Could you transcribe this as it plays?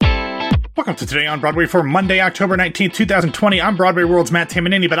Welcome to Today on Broadway for Monday, October 19th, 2020. I'm Broadway World's Matt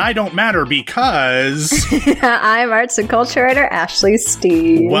Tamanini, but I don't matter because... I'm arts and culture writer Ashley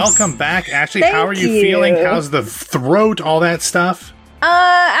Steves. Welcome back, Ashley. Thank How are you you. feeling? How's the throat, all that stuff?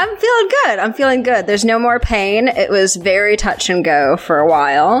 I'm feeling good. There's no more pain. It was very touch and go for a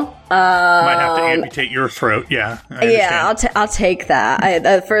while. Might have to amputate your throat, yeah. I'll take that.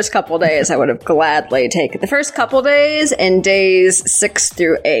 The first couple days, I would have gladly taken. The first couple days, and days 6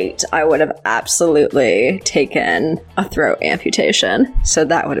 through 8, I would have absolutely taken a throat amputation. So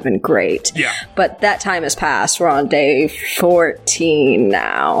that would have been great. Yeah. But that time has passed. We're on day 14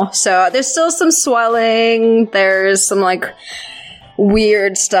 now. So there's still some swelling. There's some,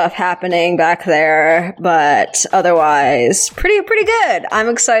 weird stuff happening back there, but otherwise pretty good. I'm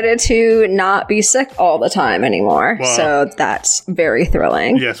excited to not be sick all the time anymore. Well, so that's very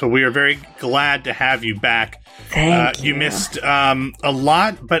thrilling. Yes, well, we are very glad to have you back. Thank you. You missed a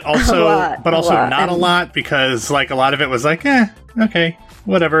lot, but also not a lot, because a lot of it was okay,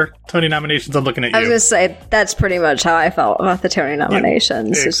 whatever. Tony nominations, I'm looking at you. I was going to say, that's pretty much how I felt about the Tony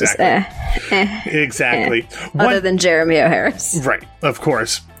nominations. Yeah, exactly. It's just Exactly. Other than Jeremy O'Harris. Right, of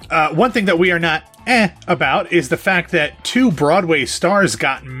course. One thing that we are not about is the fact that 2 Broadway stars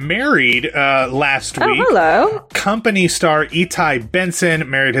got married last week. Oh, hello. Company star Itai Benson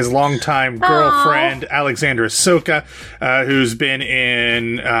married his longtime girlfriend, Alexandra Soka, who's been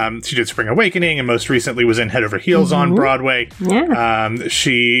in, she did Spring Awakening and most recently was in Head Over Heels on Broadway. Yeah.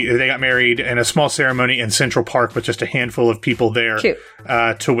 They got married in a small ceremony in Central Park with just a handful of people there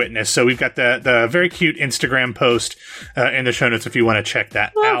to witness. So we've got the very cute Instagram post in the show notes if you want to check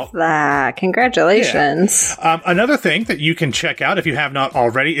that out. Love that. Congratulations. Yeah. Another thing that you can check out if you have not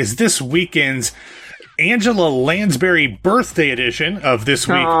already is this weekend's Angela Lansbury birthday edition of This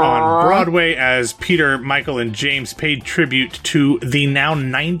Week on Broadway, as Peter, Michael, and James paid tribute to the now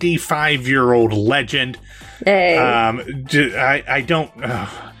 95-year-old legend. Hey. I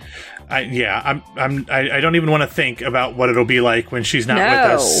don't even want to think about what it'll be like when she's not with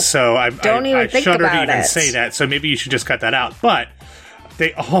us. So I shudder to even say that. So maybe you should just cut that out. But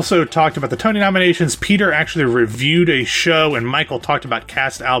they also talked about the Tony nominations. Peter actually reviewed a show, and Michael talked about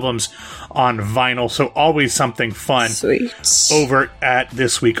cast albums on vinyl. So always something fun over at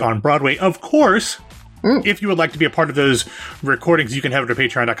This Week on Broadway. Of course, if you would like to be a part of those recordings, you can head over to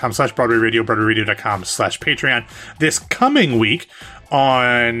patreon.com/BroadwayRadio, BroadwayRadio.com/Patreon. This coming week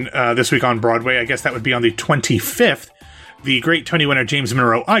on This Week on Broadway, I guess that would be on the 25th, the great Tony winner James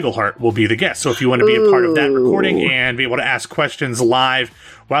Monroe Iglehart will be the guest. So if you want to be a part of that recording and be able to ask questions live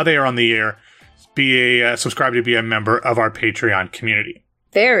while they are on the air, subscribe to be a member of our Patreon community.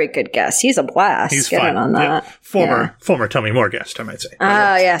 Very good guest. He's a blast. He's Get fun. in on that. Yeah. Former Tell Me More guest, I might say.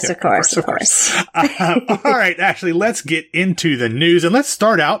 Yes, yeah, of course. All right, Ashley, let's get into the news. And let's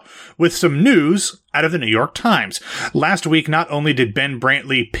start out with some news out of the New York Times. Last week, not only did Ben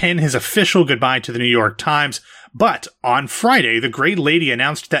Brantley pen his official goodbye to the New York Times, but on Friday, the great lady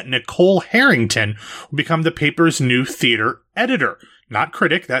announced that Nicole Harrington will become the paper's new theater editor. Not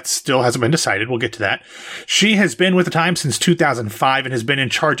critic. That still hasn't been decided. We'll get to that. She has been with the Times since 2005 and has been in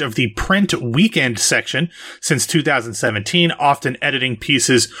charge of the print weekend section since 2017, often editing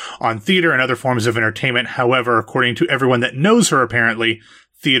pieces on theater and other forms of entertainment. However, according to everyone that knows her, apparently,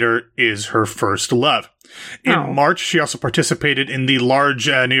 theater is her first love. In March, she also participated in the large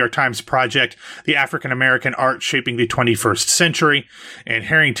New York Times project, The African American Art Shaping the 21st Century, and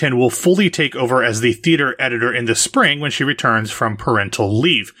Harrington will fully take over as the theater editor in the spring when she returns from parental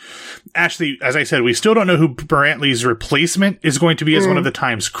leave. Ashley, as I said, we still don't know who Brantley's replacement is going to be as one of the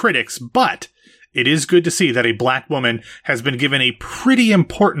Times critics, but it is good to see that a black woman has been given a pretty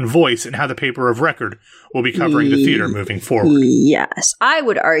important voice in how the paper of record will be covering the theater moving forward. Yes. I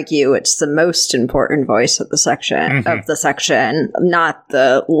would argue it's the most important voice of the section, not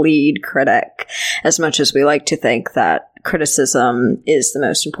the lead critic, as much as we like to think that criticism is the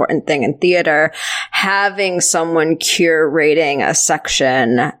most important thing in theater. Having someone curating a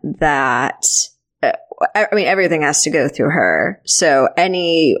section that everything has to go through her. So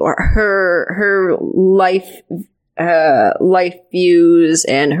her life views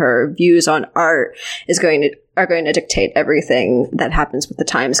and her views on art are going to dictate everything that happens with the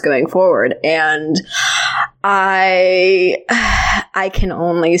Times going forward. And I can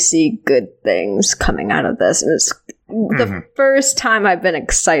only see good things coming out of this. And it's the first time I've been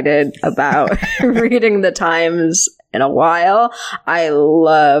excited about reading the Times in a while. I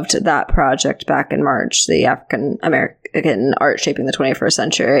loved that project back in March, the African American Art Shaping the 21st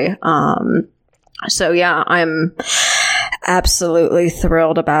Century. So yeah, Absolutely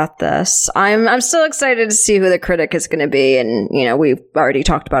thrilled about this. I'm still excited to see who the critic is going to be, and we've already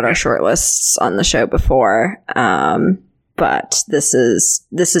talked about our shortlists on the show before. But this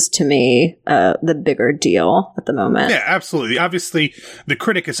is to me the bigger deal at the moment. Yeah, absolutely. Obviously, the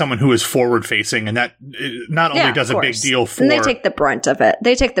critic is someone who is forward facing, and that not only does a big deal for. And they take the brunt of it.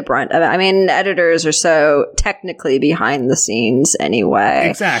 I mean, editors are so technically behind the scenes anyway.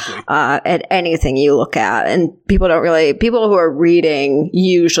 Exactly. At anything you look at, and people who are reading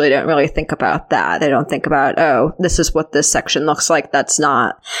usually don't really think about that. They don't think about, oh, this is what this section looks like. That's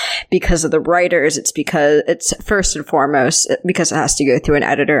not because of the writers. It's because it's first and foremost because it has to go through an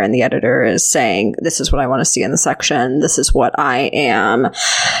editor, and the editor is saying, this is what I want to see in the section. This is what I am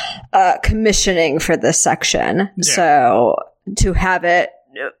commissioning for this section. Yeah. So to have it,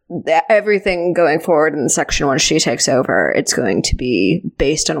 everything going forward in the section when she takes over, it's going to be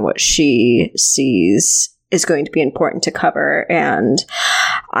based on what she sees is going to be important to cover. And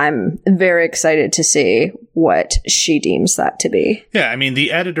I'm very excited to see what she deems that to be. Yeah, I mean,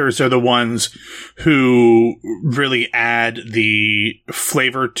 the editors are the ones who really add the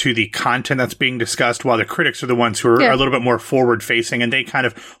flavor to the content that's being discussed, while the critics are the ones who are a little bit more forward-facing, and they kind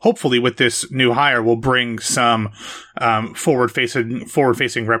of, hopefully with this new hire, will bring some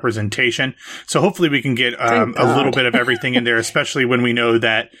forward-facing representation. So hopefully we can get a little bit of everything in there, especially when we know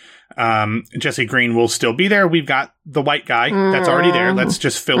that Jesse Green will still be there. We've got the white guy that's already there. Let's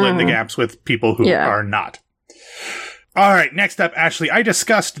just fill in the gaps with people who are not. All right, next up, Ashley, I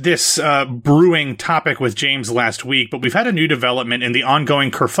discussed this brewing topic with James last week, but we've had a new development in the ongoing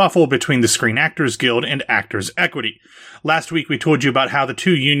kerfuffle between the Screen Actors Guild and Actors Equity. Last week, we told you about how the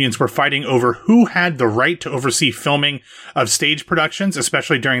two unions were fighting over who had the right to oversee filming of stage productions,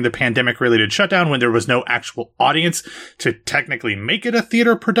 especially during the pandemic-related shutdown when there was no actual audience to technically make it a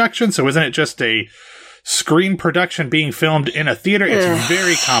theater production. So isn't it just a screen production being filmed in a theater? It's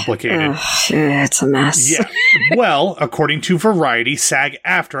very complicated. It's a mess. Yeah. Well, according to Variety,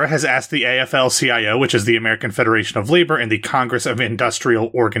 SAG-AFTRA has asked the AFL-CIO, which is the American Federation of Labor and the Congress of Industrial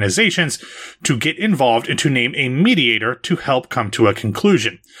Organizations, to get involved and to name a mediator to help come to a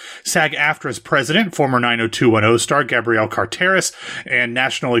conclusion. SAG-AFTRA's president, former 90210 star Gabrielle Carteris, and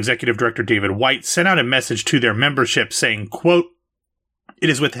National Executive Director David White sent out a message to their membership saying, quote, "It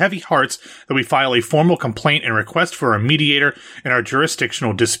is with heavy hearts that we file a formal complaint and request for a mediator in our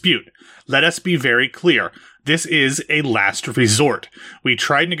jurisdictional dispute. Let us be very clear. This is a last resort. We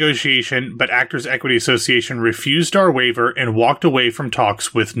tried negotiation, but Actors Equity Association refused our waiver and walked away from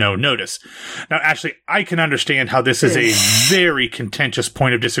talks with no notice." Now, Ashley, I can understand how this is a very contentious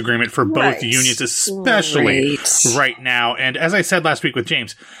point of disagreement for both unions, especially right now. And as I said last week with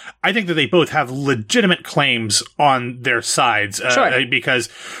James, I think that they both have legitimate claims on their sides, because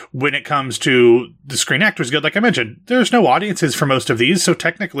when it comes to the Screen Actors Guild, like I mentioned, there's no audiences for most of these, so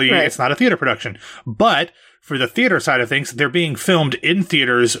technically it's not a theater production. But for the theater side of things, they're being filmed in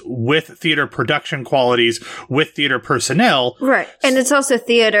theaters with theater production qualities, with theater personnel. Right. And it's also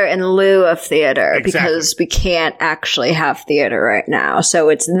theater in lieu of theater, because we can't actually have theater right now. So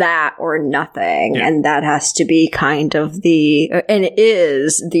it's that or nothing. Yeah. And that has to be kind of and it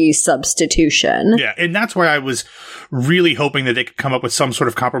is the substitution. Yeah. And that's why I was really hoping that they could come up with some sort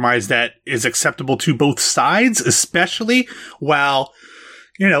of compromise that is acceptable to both sides, especially while,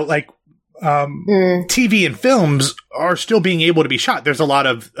 TV and films are still being able to be shot. There's a lot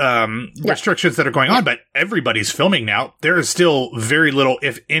of restrictions that are going on, but everybody's filming now. There is still very little,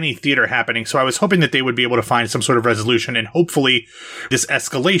 if any, theater happening. So I was hoping that they would be able to find some sort of resolution, and hopefully this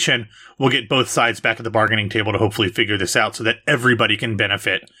escalation will get both sides back at the bargaining table to hopefully figure this out so that everybody can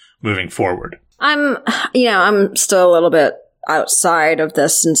benefit moving forward. I'm still a little bit outside of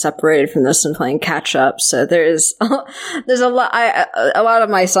this and separated from this and playing catch up. So there's a lot. A lot of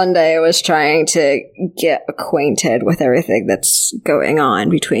my Sunday was trying to get acquainted with everything that's going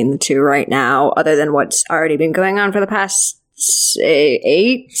on between the two right now, other than what's already been going on for the past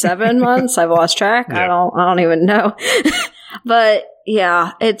 7 months. I've lost track. Yeah. I don't even know. But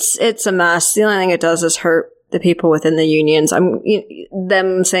yeah, it's a mess. The only thing it does is hurt the people within the unions.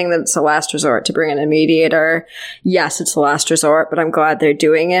 Them saying that it's a last resort to bring in a mediator. Yes, it's a last resort, but I'm glad they're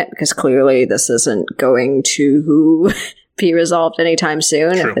doing it, because clearly this isn't going to be resolved anytime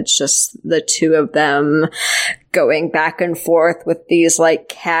soon. True. If it's just the two of them going back and forth with these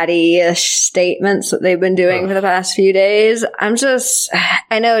catty-ish statements that they've been doing for the past few days. I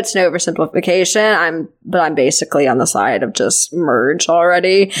know it's an oversimplification. But I'm basically on the side of just merge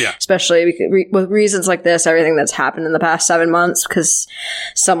already. Yeah. Especially with reasons like this, everything that's happened in the past 7 months, because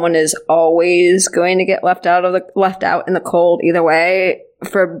someone is always going to get left out in the cold either way.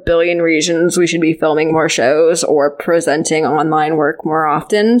 for a billion reasons, we should be filming more shows or presenting online work more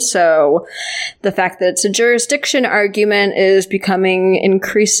often. So the fact that it's a jurisdiction argument is becoming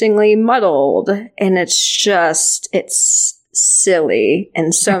increasingly muddled. And it's silly.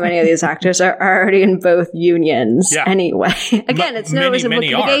 And so many of these actors are already in both unions anyway. Again, it's no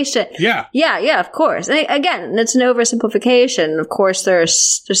oversimplification. Yeah, of course. And again, it's an oversimplification. Of course,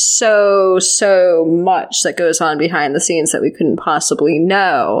 there's so much that goes on behind the scenes that we couldn't possibly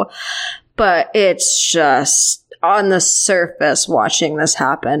know. But it's just, on the surface, watching this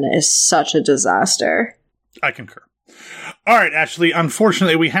happen is such a disaster. I concur. All right, Ashley,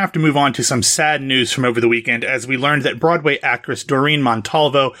 unfortunately, we have to move on to some sad news from over the weekend as we learned that Broadway actress Doreen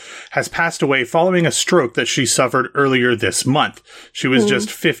Montalvo has passed away following a stroke that she suffered earlier this month. She was just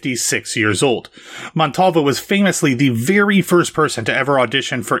 56 years old. Montalvo was famously the very first person to ever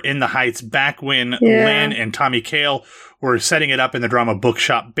audition for In the Heights back when Lynn and Tommy Kail were setting it up in the drama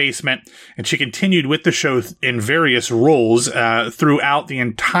bookshop basement, and she continued with the show in various roles throughout the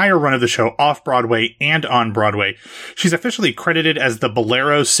entire run of the show, off-Broadway and on Broadway. She's officially credited as the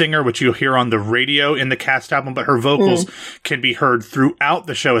bolero singer, which you'll hear on the radio in the cast album, but her vocals can be heard throughout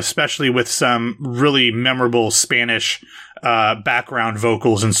the show, especially with some really memorable Spanish background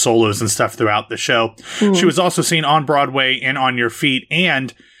vocals and solos and stuff throughout the show. She was also seen on Broadway and On Your Feet,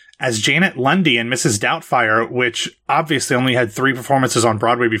 and as Janet Lundy in Mrs. Doubtfire, which obviously only had 3 performances on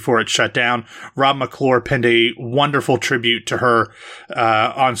Broadway before it shut down. Rob McClure penned a wonderful tribute to her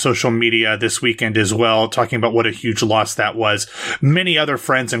on social media this weekend as well, talking about what a huge loss that was. Many other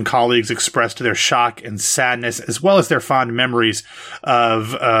friends and colleagues expressed their shock and sadness, as well as their fond memories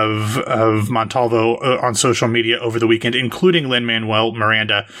of Montalvo on social media over the weekend, including Lin-Manuel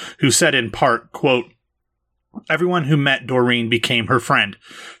Miranda, who said in part, quote, "Everyone who met Doreen became her friend.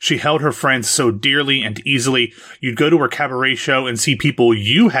 She held her friends so dearly and easily. You'd go to her cabaret show and see people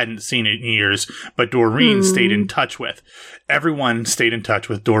you hadn't seen in years, but Doreen stayed in touch with. Everyone stayed in touch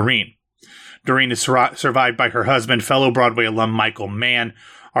with Doreen." Doreen is survived by her husband, fellow Broadway alum Michael Mann.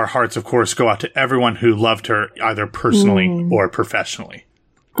 Our hearts, of course, go out to everyone who loved her, either personally or professionally.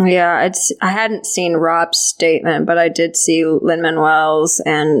 Yeah, I hadn't seen Rob's statement, but I did see Lin-Manuel's,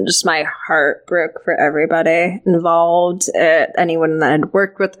 and just my heart broke for everybody involved. Anyone that had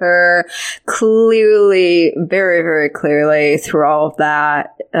worked with her, clearly, very, very clearly, through all of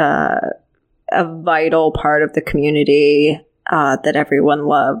that, a vital part of the community that everyone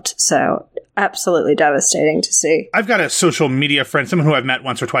loved. So absolutely devastating to see. I've got a social media friend, someone who I've met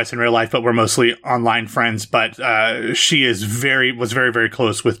once or twice in real life, but we're mostly online friends. But she was very, very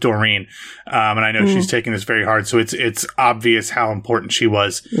close with Doreen, and I know she's taking this very hard. So it's obvious how important she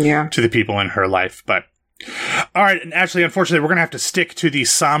was to the people in her life. But all right, and actually, unfortunately, we're going to have to stick to the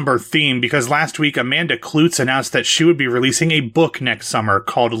somber theme because last week Amanda Klutz announced that she would be releasing a book next summer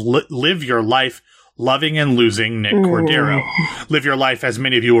called "Live Your Life: Loving and Losing Nick Cordero." Live Your Life, as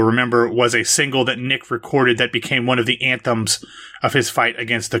many of you will remember, was a single that Nick recorded that became one of the anthems of his fight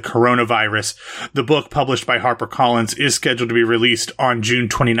against the coronavirus. The book, published by HarperCollins, is scheduled to be released on June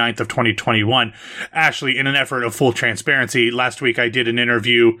 29th of 2021. Ashley, in an effort of full transparency, last week I did an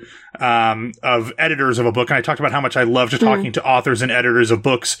interview of editors of a book, and I talked about how much I loved talking to authors and editors of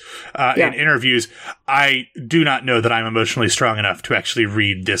books in interviews. I do not know that I'm emotionally strong enough to actually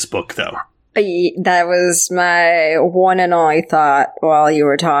read this book, though. That was my one and only thought while you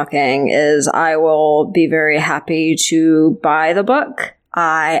were talking, is I will be very happy to buy the book.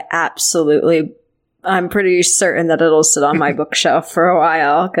 I'm pretty certain that it'll sit on my bookshelf for a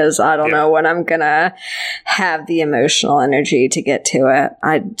while because I don't know when I'm gonna have the emotional energy to get to it.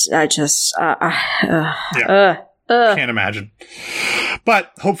 I just can't imagine.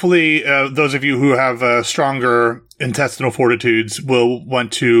 But hopefully those of you who have stronger intestinal fortitudes will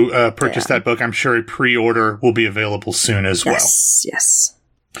want to purchase that book. I'm sure a pre-order will be available soon as well. Yes.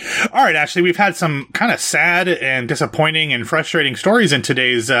 All right, Ashley, we've had some kind of sad and disappointing and frustrating stories in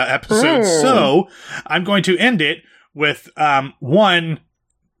today's episode, so I'm going to end it with one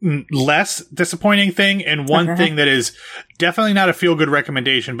less disappointing thing and one thing that is definitely not a feel-good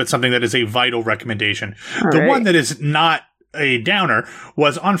recommendation, but something that is a vital recommendation. The one that is not a downer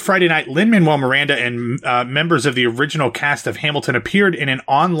was on Friday night, Lin-Manuel Miranda and members of the original cast of Hamilton appeared in an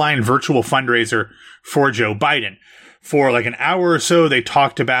online virtual fundraiser for Joe Biden. For like an hour or so, they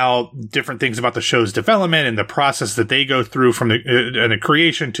talked about different things about the show's development and the process that they go through from the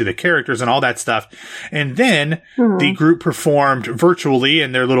creation to the characters and all that stuff. And then the group performed virtually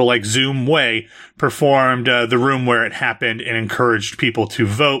in their little like Zoom way, performed The Room Where It Happened and encouraged people to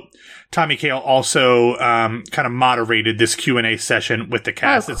vote Tommy Kail also kind of moderated this Q&A session with the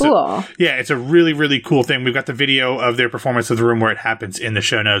cast. Oh, cool. It's a really, really cool thing. We've got the video of their performance of The Room where it happens in the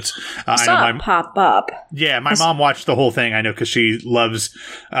show notes. I saw it pop up. Yeah, my mom watched the whole thing, I know, because she loves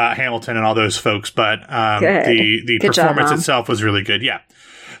Hamilton and all those folks, but the performance itself was really good. Yeah.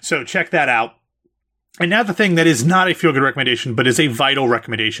 So check that out. And now the thing that is not a feel-good recommendation, but is a vital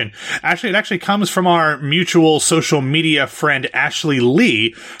recommendation. Actually, it actually comes from our mutual social media friend, Ashley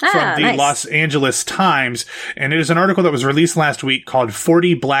Lee, from the Los Angeles Times. And it is an article that was released last week called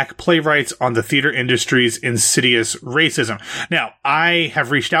 40 Black Playwrights on the Theater Industry's Insidious Racism. Now, I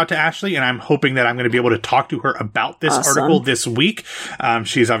have reached out to Ashley, and I'm hoping that I'm going to be able to talk to her about this article this week.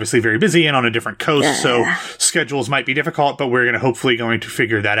 She's obviously very busy and on a different coast, so schedules might be difficult, but we're hopefully going to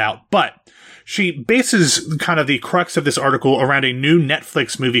figure that out. But she bases kind of the crux of this article around a new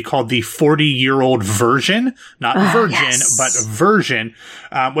Netflix movie called The 40-Year-Old Virgin, not Virgin, but Version,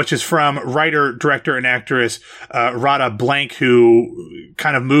 which is from writer, director, and actress Radha Blank, who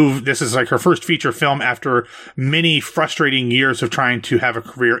kind of moved. This is like her first feature film after many frustrating years of trying to have a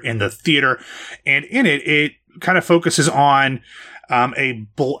career in the theater. And in it, it kind of focuses on a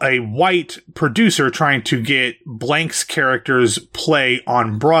white producer trying to get Blank's character's play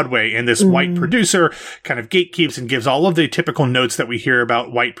on Broadway. And this white producer kind of gatekeeps and gives all of the typical notes that we hear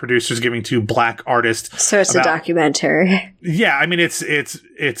about white producers giving to black artists. So it's a documentary. Yeah. I mean, it's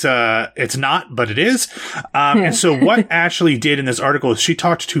not, but it is. And so what Ashley did in this article is she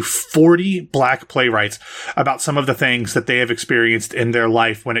talked to 40 black playwrights about some of the things that they have experienced in their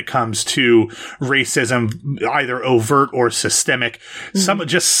life when it comes to racism, either overt or systemic.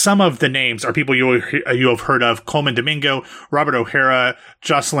 Some of the names are people you have heard of: Coleman Domingo, Robert O'Hara,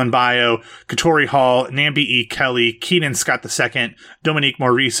 Jocelyn Bayo, Katori Hall, Nambi E. Kelly, Keenan Scott II, Dominique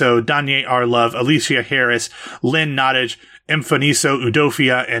Morisseau, Danye R. Love, Alicia Harris, Lynn Nottage, Mfoniso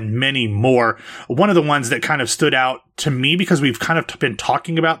Udofia, and many more. One of the ones that kind of stood out to me, because we've kind of been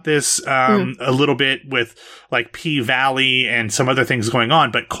talking about this a little bit with like P-Valley and some other things going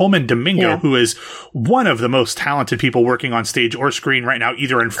on, but Coleman Domingo, who is one of the most talented people working on stage or screen right now,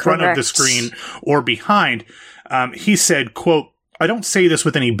 either in front of the screen or behind, he said, quote, "I don't say this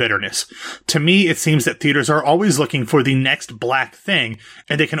with any bitterness. To me, it seems that theaters are always looking for the next black thing,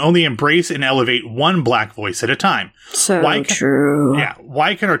 and they can only embrace and elevate one black voice at a time. True. Yeah.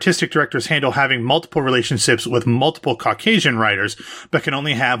 Why can artistic directors handle having multiple relationships with multiple Caucasian writers, but can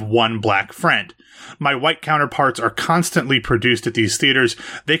only have one black friend? My white counterparts are constantly produced at these theaters.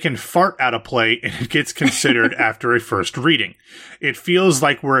 They can fart out a play and it gets considered after a first reading. It feels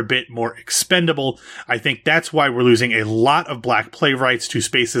like we're a bit more expendable. I think that's why we're losing a lot of black playwrights to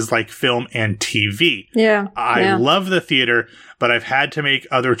spaces like film and TV. I love the theater, but I've had to make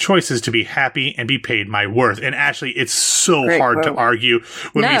other choices to be happy and be paid my worth." And Ashley, it's so hard to argue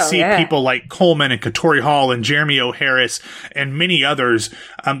when we see people like Coleman and Katori Hall and Jeremy O. Harris and many others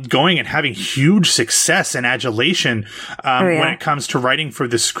going and having huge success and adulation when it comes to writing for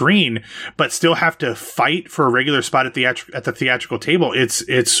the screen, but still have to fight for a regular spot at the theatrical table.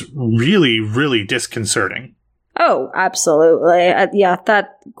 It's really, really disconcerting. Oh, absolutely. That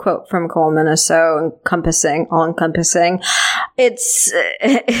quote from Coleman is so all-encompassing.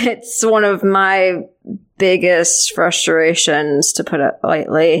 It's one of my biggest frustrations, to put it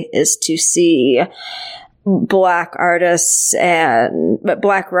lightly, is to see black artists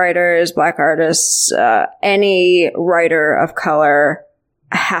black writers, black artists, any writer of color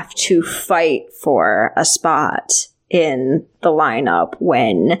have to fight for a spot in the lineup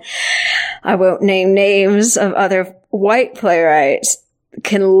when, I won't name names of other white playwrights,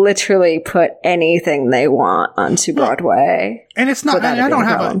 can literally put anything they want onto Broadway. And it's not, I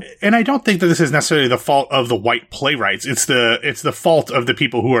don't think that this is necessarily the fault of the white playwrights. It's the fault of the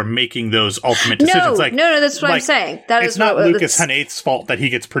people who are making those ultimate decisions. No, that's what I'm saying. It's not Lucas Hanate's fault that he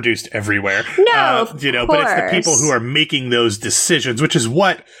gets produced everywhere. No, but it's the people who are making those decisions, which is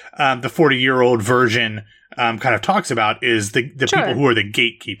what the 40-year-old version kind of talks about, is the people who are the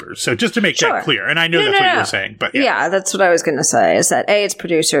gatekeepers. So just to make that clear, and I know that's what you're saying, but yeah, that's what I was going to say, is that it's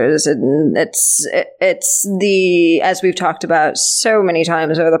producers, and it's the, as we've talked about so many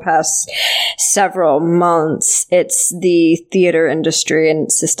times over the past several months, it's the theater industry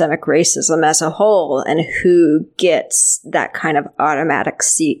and systemic racism as a whole, and who gets that kind of automatic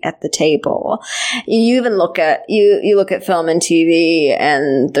seat at the table. You even look at you look at film and TV,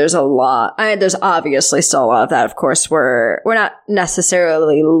 and there's a lot. There's obviously still a lot of that. Of course, we're not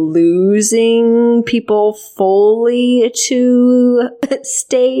necessarily losing people fully to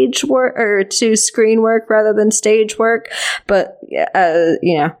stage work or to screen work rather than stage work, but as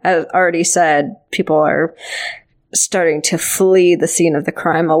already said, people are starting to flee the scene of the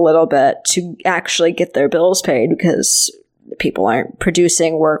crime a little bit to actually get their bills paid because people aren't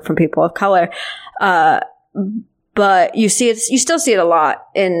producing work from people of color. But you still see it a lot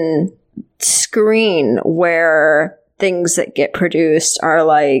in screen where things that get produced are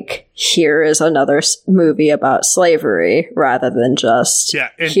like, here is another movie about slavery rather than just,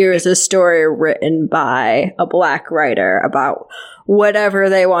 here is a story written by a Black writer about whatever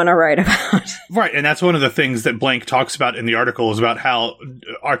they want to write about. Right. And that's one of the things that Blank talks about in the article is about how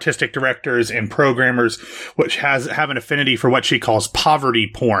artistic directors and programmers, which have an affinity for what she calls poverty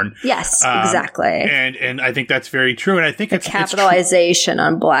porn. Yes, exactly. And I think that's very true. And I think it's capitalization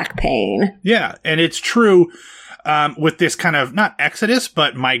on Black pain. Yeah. And it's true. With this kind of, not exodus,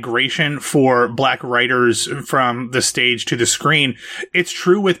 but migration for Black writers from the stage to the screen, it's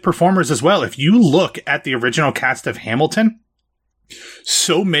true with performers as well. If you look at the original cast of Hamilton,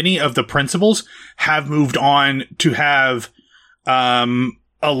 so many of the principals have moved on to have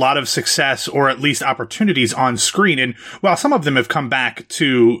a lot of success or at least opportunities on screen. And while some of them have come back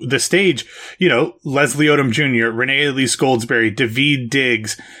to the stage, Leslie Odom Jr., Renee Elise Goldsberry, Daveed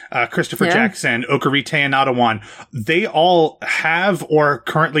Diggs, Christopher Jackson, Okarite Anadawan, they all have or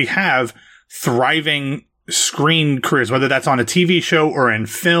currently have thriving screen careers, whether that's on a TV show or in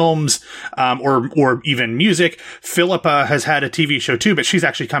films, or even music. Philippa has had a TV show too, but she's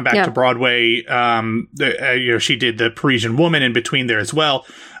actually come back to Broadway. She did The Parisian Woman in between there as well.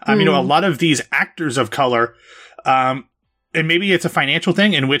 A lot of these actors of color, and maybe it's a financial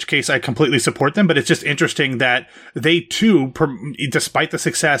thing, in which case I completely support them, but it's just interesting that they too, despite the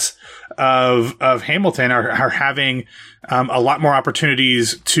success of Hamilton, are having a lot more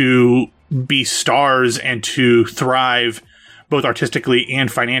opportunities to be stars and to thrive both artistically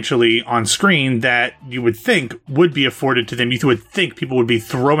and financially on screen that you would think would be afforded to them. You would think people would be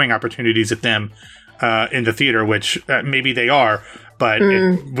throwing opportunities at them in the theater, which maybe they are, but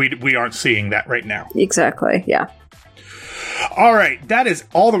we aren't seeing that right now. Exactly, yeah. All right, that is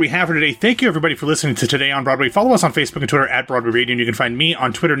all that we have for today. Thank you, everybody, for listening to Today on Broadway. Follow us on Facebook and Twitter at Broadway Radio, and you can find me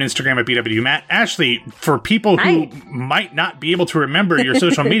on Twitter and Instagram at BWMatt. Ashley, for people who might not be able to remember your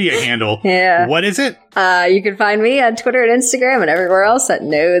social media handle, what is it? You can find me on Twitter and Instagram and everywhere else at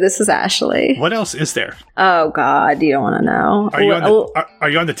No, This Is Ashley. What else is there? Oh, God, you don't want to know. Are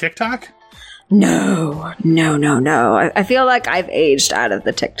you on the TikTok? No. I feel like I've aged out of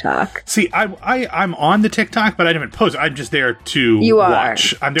the TikTok. See, I'm on the TikTok, but I didn't post. I'm just there to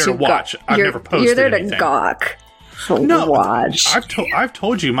watch. I'm there to watch. I've never posted You're there anything. to gawk. Watch. I've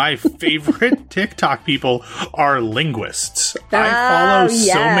told you my favorite TikTok people are linguists. I follow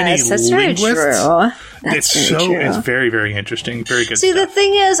so many linguists. Very true. It's very, very interesting. Very good. See, the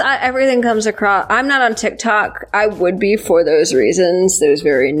thing is, everything comes across. I'm not on TikTok. I would be for those reasons, those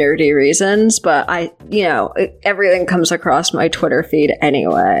very nerdy reasons. But everything comes across my Twitter feed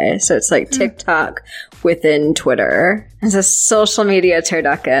anyway. So it's like TikTok within Twitter. It's a social media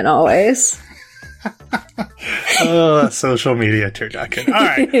turducken always. Social media turducken. All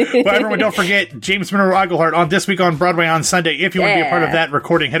right. Well, everyone, don't forget James Monroe Oglehart on This Week on Broadway on Sunday. If you want to be a part of that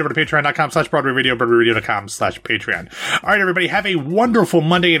recording, head over to patreon.com/Broadway Radio, BroadwayRadio.com/Patreon. All right, everybody, have a wonderful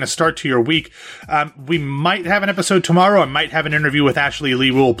Monday and a start to your week. We might have an episode tomorrow. I might have an interview with Ashley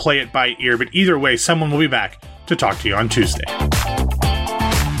Lee. We'll play it by ear, but either way, someone will be back to talk to you on Tuesday.